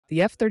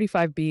The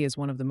F-35B is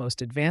one of the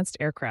most advanced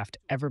aircraft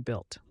ever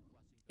built.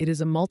 It is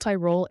a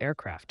multi-role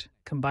aircraft,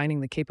 combining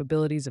the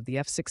capabilities of the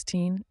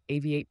F-16,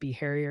 Aviate-B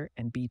Harrier,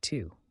 and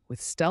B-2, with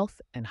stealth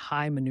and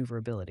high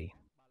maneuverability.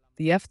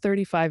 The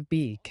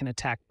F-35B can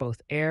attack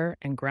both air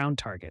and ground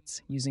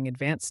targets using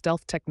advanced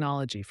stealth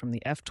technology from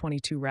the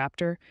F-22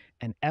 Raptor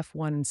and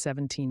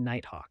F-117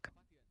 Nighthawk.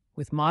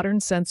 With modern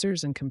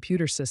sensors and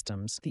computer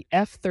systems, the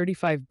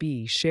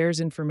F-35B shares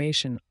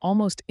information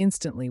almost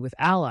instantly with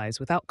allies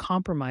without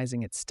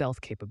compromising its stealth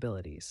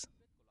capabilities.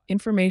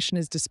 Information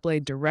is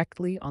displayed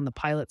directly on the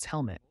pilot's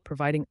helmet,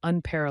 providing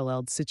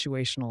unparalleled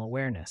situational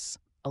awareness,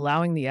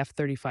 allowing the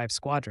F-35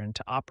 squadron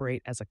to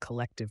operate as a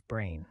collective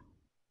brain.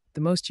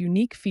 The most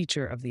unique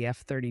feature of the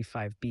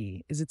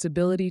F-35B is its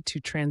ability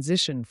to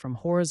transition from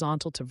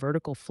horizontal to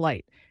vertical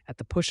flight at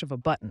the push of a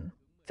button,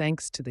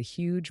 thanks to the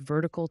huge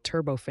vertical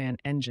turbofan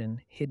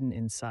engine hidden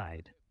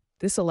inside.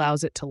 This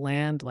allows it to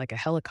land like a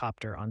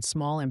helicopter on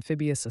small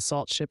amphibious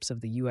assault ships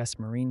of the U.S.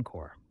 Marine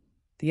Corps.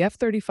 The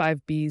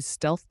F-35B's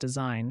stealth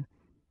design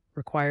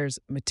requires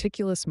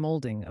meticulous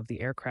molding of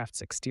the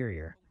aircraft's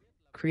exterior,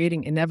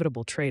 creating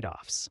inevitable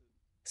trade-offs.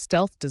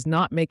 Stealth does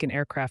not make an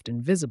aircraft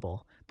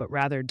invisible, but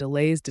rather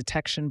delays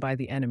detection by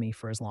the enemy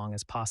for as long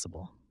as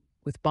possible.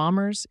 With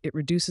bombers, it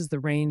reduces the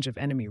range of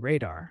enemy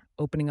radar,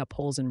 opening up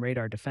holes in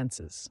radar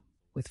defenses.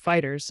 With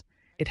fighters,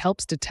 it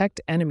helps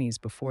detect enemies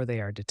before they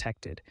are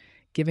detected,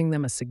 giving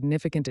them a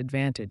significant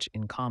advantage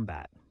in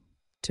combat.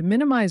 To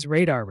minimize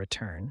radar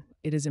return,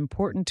 it is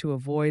important to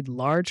avoid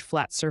large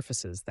flat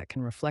surfaces that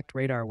can reflect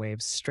radar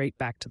waves straight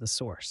back to the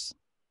source.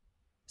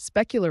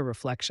 Specular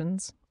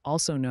reflections,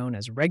 also known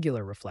as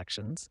regular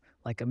reflections,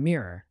 like a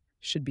mirror,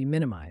 should be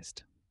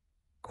minimized.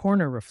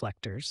 Corner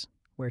reflectors,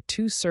 where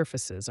two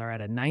surfaces are at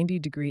a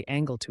 90-degree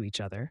angle to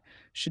each other,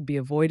 should be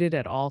avoided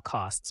at all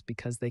costs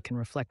because they can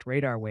reflect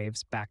radar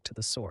waves back to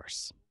the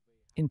source.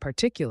 In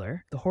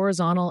particular, the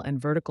horizontal and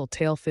vertical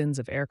tail fins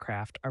of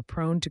aircraft are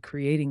prone to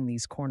creating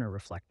these corner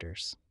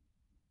reflectors.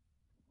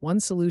 One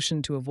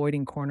solution to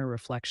avoiding corner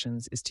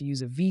reflections is to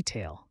use a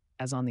V-tail,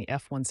 as on the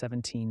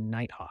F-117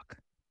 Nighthawk.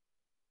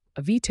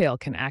 A V-tail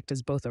can act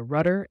as both a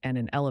rudder and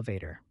an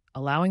elevator,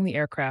 allowing the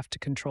aircraft to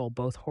control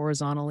both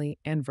horizontally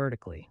and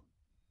vertically.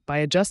 By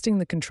adjusting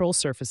the control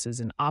surfaces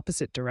in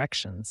opposite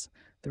directions,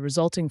 the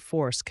resulting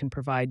force can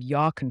provide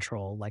yaw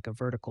control like a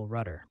vertical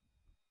rudder.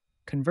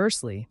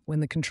 Conversely,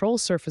 when the control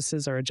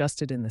surfaces are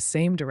adjusted in the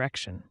same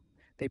direction,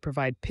 they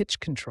provide pitch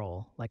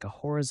control like a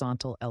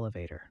horizontal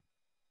elevator.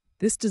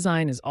 This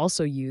design is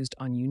also used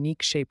on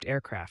unique-shaped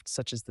aircraft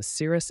such as the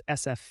Cirrus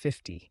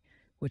SF-50,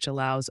 which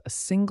allows a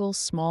single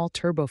small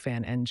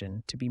turbofan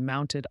engine to be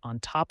mounted on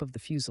top of the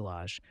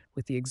fuselage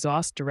with the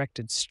exhaust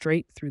directed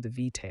straight through the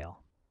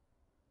V-tail.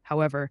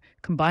 However,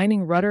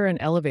 combining rudder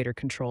and elevator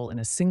control in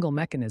a single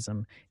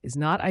mechanism is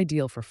not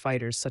ideal for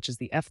fighters such as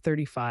the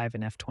F-35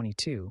 and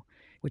F-22,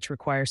 which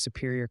require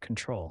superior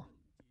control.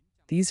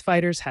 These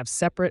fighters have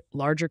separate,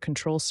 larger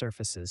control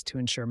surfaces to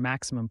ensure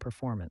maximum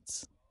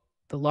performance.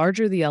 The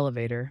larger the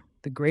elevator,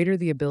 the greater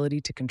the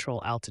ability to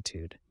control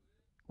altitude.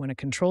 When a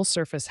control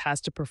surface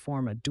has to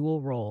perform a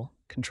dual role,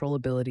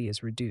 controllability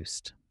is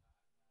reduced.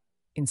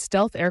 In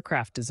stealth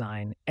aircraft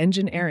design,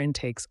 engine air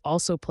intakes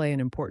also play an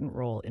important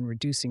role in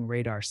reducing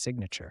radar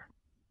signature.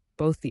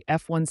 Both the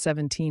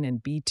F-117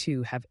 and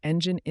B-2 have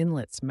engine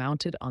inlets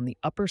mounted on the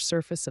upper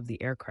surface of the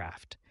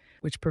aircraft,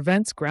 which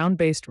prevents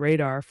ground-based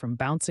radar from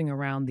bouncing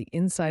around the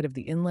inside of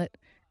the inlet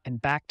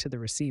and back to the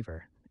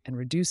receiver, and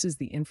reduces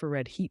the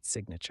infrared heat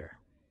signature.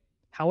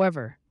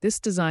 However,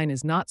 this design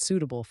is not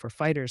suitable for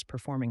fighters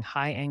performing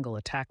high-angle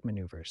attack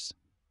maneuvers.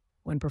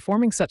 When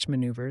performing such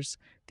maneuvers,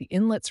 the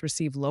inlets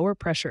receive lower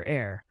pressure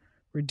air,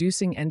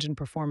 reducing engine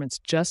performance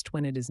just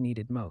when it is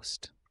needed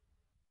most.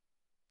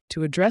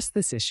 To address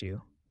this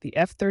issue, the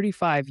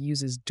F-35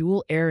 uses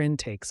dual air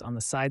intakes on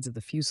the sides of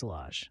the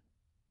fuselage.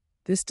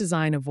 This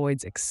design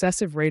avoids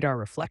excessive radar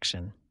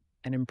reflection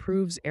and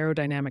improves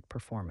aerodynamic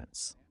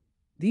performance.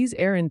 These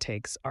air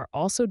intakes are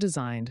also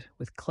designed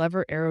with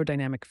clever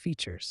aerodynamic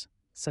features,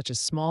 such as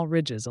small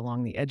ridges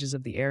along the edges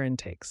of the air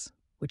intakes,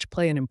 which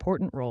play an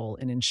important role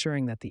in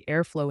ensuring that the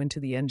airflow into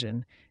the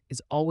engine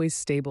is always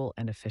stable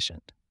and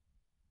efficient.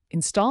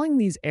 Installing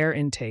these air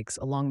intakes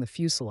along the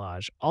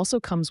fuselage also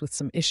comes with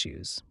some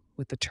issues,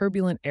 with the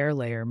turbulent air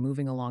layer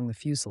moving along the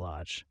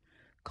fuselage,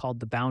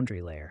 called the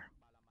boundary layer.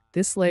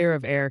 This layer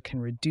of air can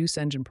reduce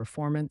engine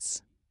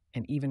performance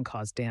and even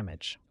cause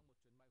damage.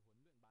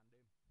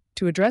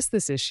 To address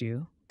this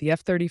issue, the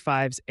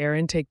F-35's air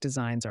intake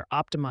designs are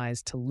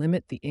optimized to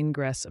limit the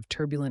ingress of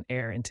turbulent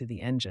air into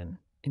the engine,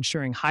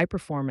 ensuring high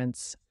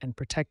performance and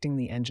protecting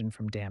the engine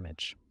from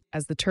damage.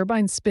 As the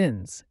turbine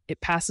spins, it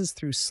passes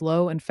through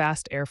slow and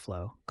fast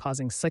airflow,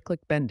 causing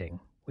cyclic bending,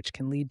 which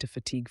can lead to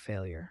fatigue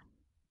failure.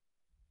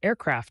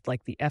 Aircraft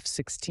like the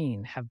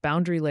F-16 have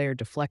boundary layer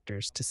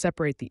deflectors to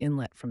separate the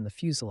inlet from the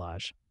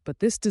fuselage, but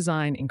this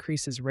design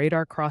increases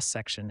radar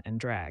cross-section and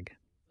drag.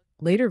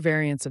 Later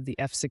variants of the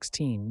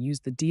F-16 use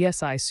the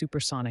DSI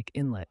supersonic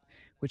inlet,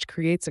 which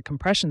creates a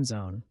compression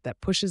zone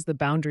that pushes the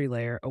boundary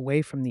layer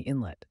away from the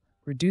inlet,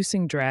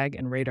 reducing drag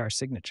and radar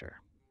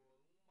signature.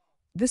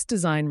 This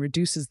design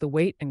reduces the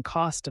weight and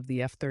cost of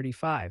the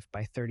F-35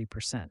 by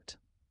 30%.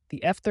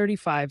 The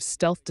F-35's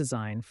stealth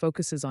design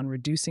focuses on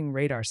reducing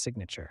radar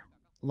signature.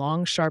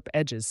 Long, sharp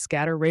edges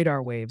scatter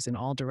radar waves in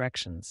all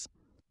directions.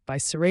 By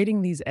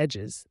serrating these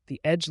edges,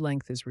 the edge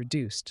length is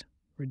reduced,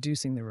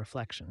 reducing the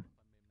reflection.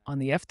 On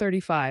the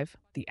F-35,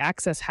 the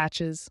access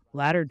hatches,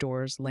 ladder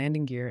doors,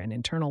 landing gear, and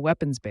internal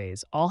weapons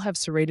bays all have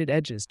serrated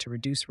edges to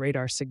reduce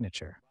radar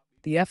signature.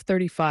 The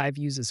F-35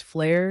 uses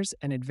flares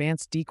and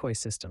advanced decoy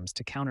systems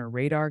to counter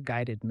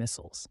radar-guided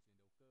missiles.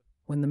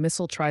 When the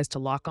missile tries to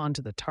lock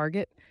onto the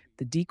target,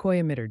 the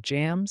decoy emitter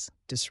jams,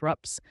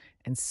 disrupts,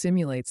 and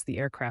simulates the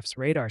aircraft's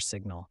radar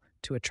signal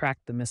to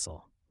attract the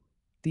missile.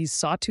 These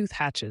sawtooth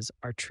hatches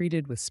are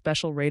treated with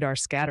special radar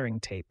scattering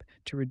tape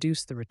to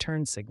reduce the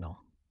return signal.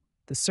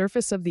 The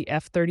surface of the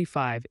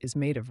F-35 is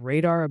made of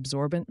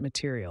radar-absorbent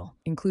material,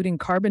 including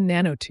carbon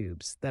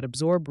nanotubes that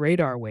absorb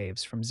radar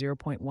waves from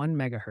 0.1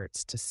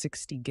 MHz to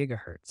 60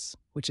 GHz,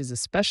 which is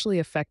especially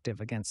effective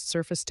against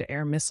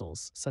surface-to-air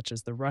missiles such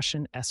as the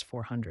Russian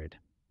S-400.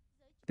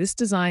 This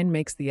design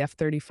makes the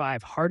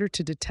F-35 harder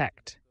to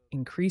detect,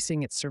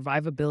 increasing its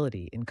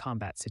survivability in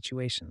combat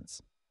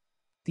situations.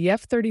 The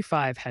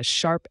F-35 has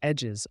sharp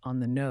edges on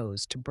the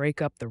nose to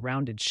break up the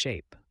rounded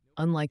shape,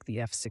 unlike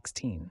the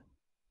F-16.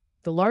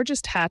 The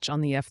largest hatch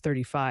on the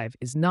F-35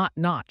 is not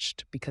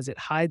notched because it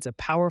hides a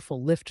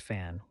powerful lift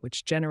fan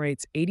which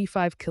generates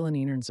 85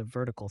 kilonewtons of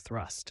vertical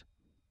thrust.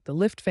 The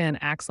lift fan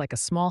acts like a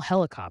small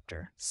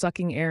helicopter,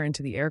 sucking air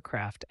into the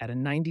aircraft at a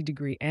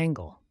 90-degree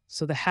angle,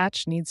 so the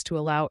hatch needs to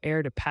allow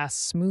air to pass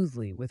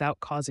smoothly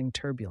without causing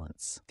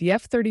turbulence. The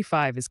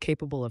F-35 is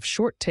capable of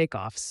short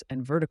takeoffs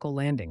and vertical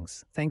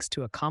landings thanks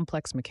to a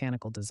complex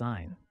mechanical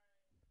design.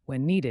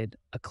 When needed,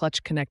 a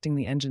clutch connecting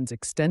the engine's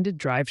extended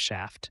drive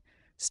shaft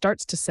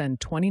starts to send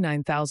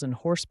 29,000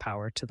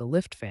 horsepower to the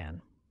lift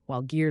fan,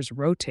 while gears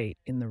rotate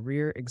in the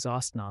rear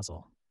exhaust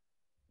nozzle.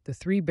 The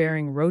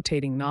three-bearing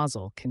rotating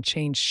nozzle can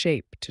change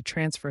shape to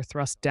transfer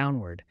thrust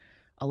downward,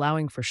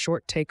 allowing for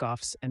short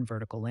takeoffs and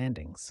vertical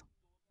landings.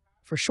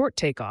 For short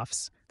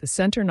takeoffs, the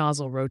center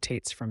nozzle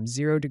rotates from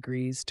 0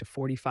 degrees to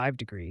 45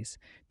 degrees,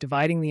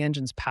 dividing the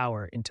engine's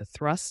power into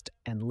thrust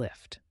and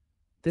lift.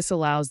 This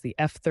allows the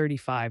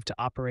F-35 to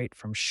operate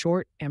from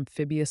short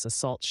amphibious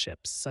assault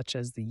ships such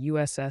as the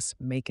USS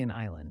Macon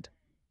Island.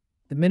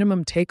 The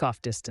minimum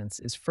takeoff distance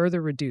is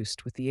further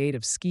reduced with the aid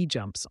of ski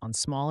jumps on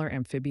smaller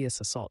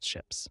amphibious assault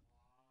ships.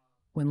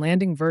 When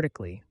landing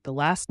vertically, the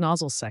last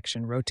nozzle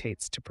section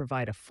rotates to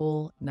provide a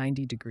full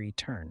 90-degree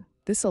turn.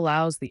 This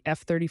allows the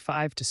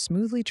F-35 to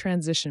smoothly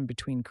transition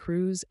between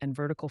cruise and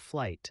vertical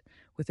flight,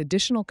 with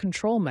additional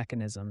control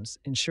mechanisms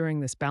ensuring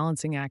this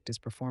balancing act is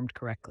performed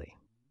correctly.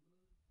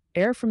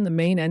 Air from the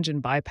main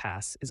engine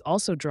bypass is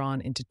also drawn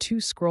into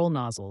two scroll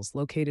nozzles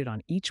located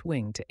on each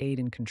wing to aid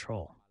in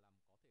control.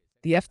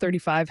 The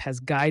F-35 has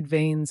guide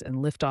vanes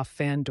and liftoff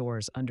fan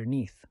doors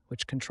underneath,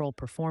 which control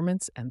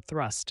performance and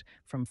thrust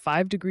from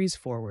 5 degrees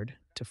forward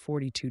to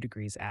 42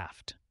 degrees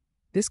aft.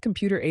 This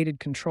computer-aided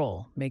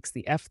control makes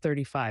the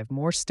F-35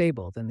 more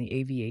stable than the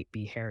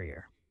Aviation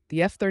Harrier.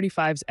 The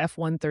F-35's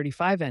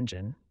F-135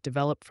 engine,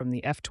 developed from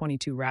the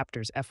F-22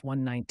 Raptor's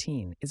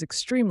F-119, is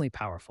extremely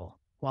powerful.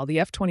 While the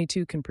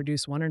F-22 can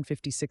produce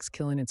 156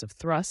 kilonewtons of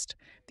thrust,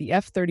 the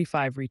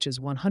F-35 reaches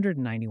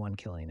 191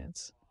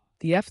 kilonewtons.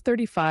 The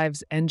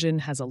F-35's engine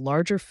has a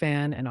larger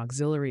fan and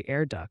auxiliary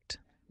air duct,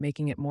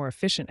 making it more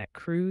efficient at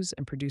cruise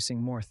and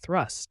producing more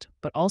thrust,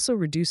 but also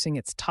reducing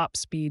its top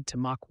speed to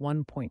Mach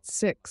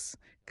 1.6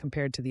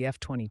 compared to the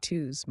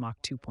F-22's Mach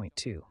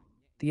 2.2.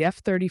 The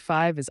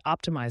F-35 is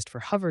optimized for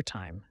hover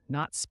time,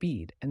 not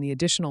speed, and the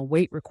additional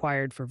weight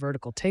required for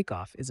vertical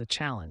takeoff is a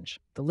challenge.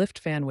 The lift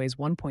fan weighs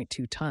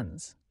 1.2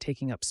 tons,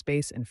 taking up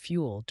space and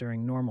fuel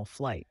during normal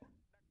flight.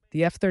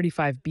 The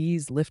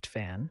F-35B's lift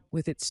fan,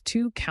 with its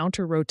two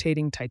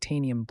counter-rotating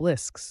titanium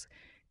blisks,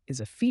 is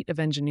a feat of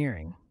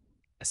engineering,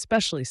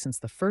 especially since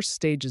the first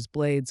stage's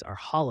blades are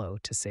hollow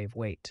to save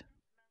weight.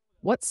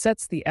 What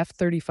sets the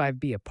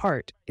F-35B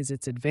apart is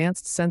its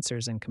advanced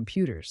sensors and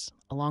computers,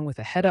 along with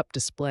a head-up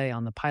display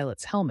on the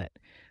pilot's helmet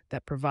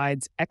that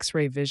provides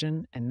X-ray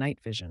vision and night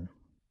vision.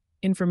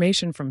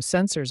 Information from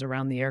sensors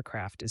around the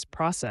aircraft is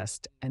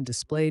processed and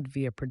displayed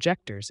via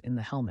projectors in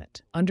the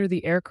helmet. Under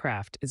the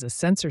aircraft is a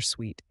sensor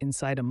suite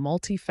inside a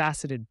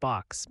multifaceted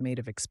box made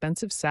of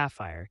expensive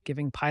sapphire,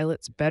 giving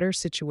pilots better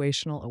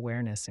situational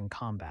awareness in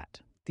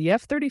combat. The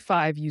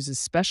F-35 uses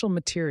special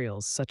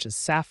materials such as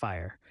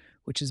sapphire,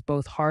 which is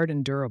both hard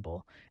and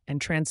durable, and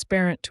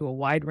transparent to a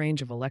wide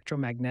range of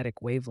electromagnetic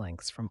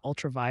wavelengths from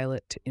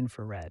ultraviolet to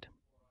infrared.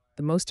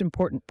 The most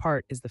important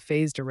part is the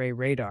phased array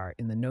radar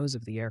in the nose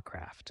of the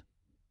aircraft.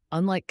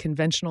 Unlike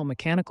conventional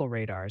mechanical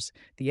radars,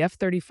 the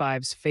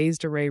F-35's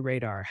phased array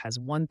radar has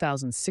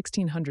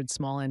 1,600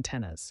 small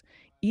antennas,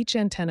 each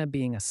antenna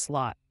being a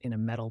slot in a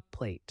metal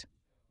plate.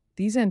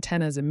 These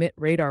antennas emit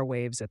radar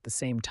waves at the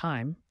same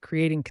time,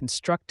 creating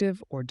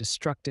constructive or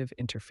destructive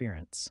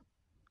interference.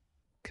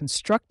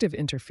 Constructive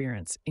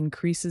interference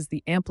increases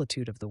the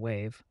amplitude of the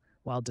wave,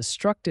 while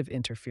destructive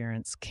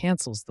interference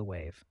cancels the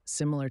wave,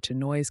 similar to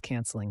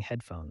noise-canceling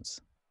headphones.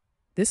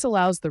 This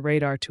allows the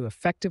radar to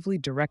effectively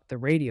direct the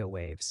radio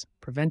waves,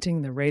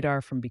 preventing the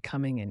radar from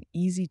becoming an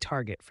easy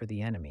target for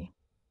the enemy.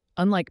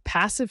 Unlike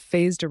passive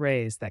phased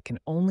arrays that can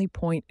only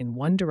point in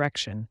one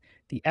direction,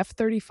 the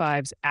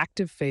F-35's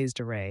active phased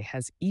array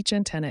has each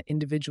antenna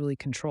individually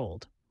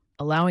controlled,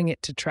 allowing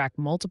it to track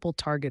multiple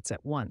targets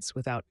at once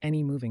without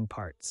any moving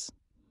parts.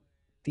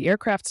 The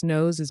aircraft's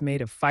nose is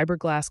made of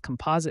fiberglass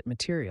composite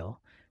material,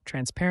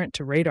 transparent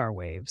to radar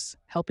waves,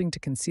 helping to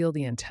conceal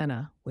the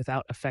antenna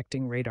without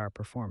affecting radar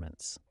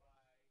performance.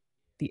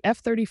 The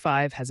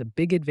F-35 has a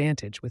big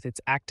advantage with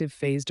its active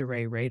phased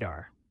array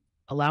radar,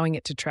 allowing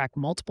it to track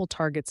multiple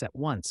targets at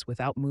once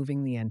without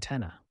moving the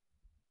antenna.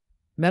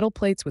 Metal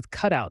plates with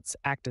cutouts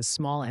act as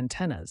small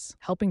antennas,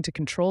 helping to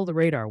control the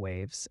radar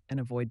waves and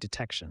avoid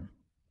detection.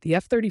 The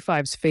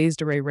F-35's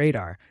phased array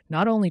radar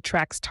not only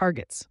tracks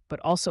targets, but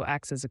also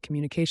acts as a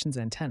communications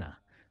antenna,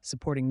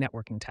 supporting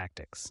networking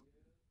tactics.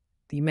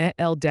 The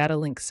MEL data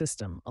link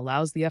system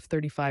allows the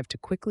F-35 to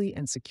quickly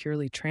and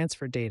securely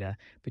transfer data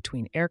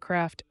between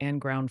aircraft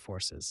and ground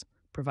forces,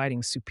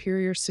 providing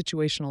superior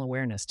situational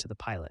awareness to the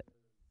pilot.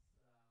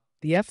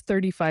 The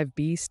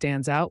F-35B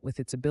stands out with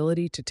its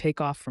ability to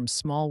take off from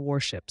small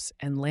warships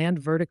and land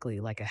vertically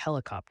like a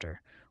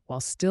helicopter,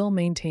 while still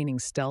maintaining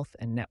stealth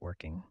and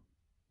networking.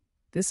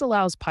 This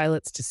allows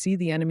pilots to see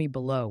the enemy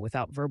below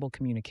without verbal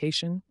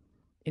communication.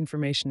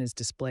 Information is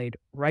displayed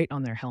right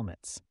on their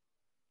helmets.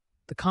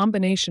 The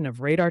combination of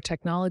radar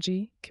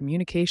technology,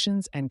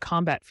 communications, and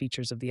combat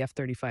features of the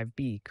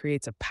F-35B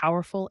creates a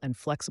powerful and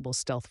flexible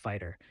stealth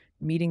fighter,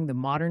 meeting the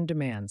modern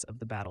demands of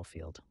the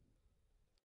battlefield.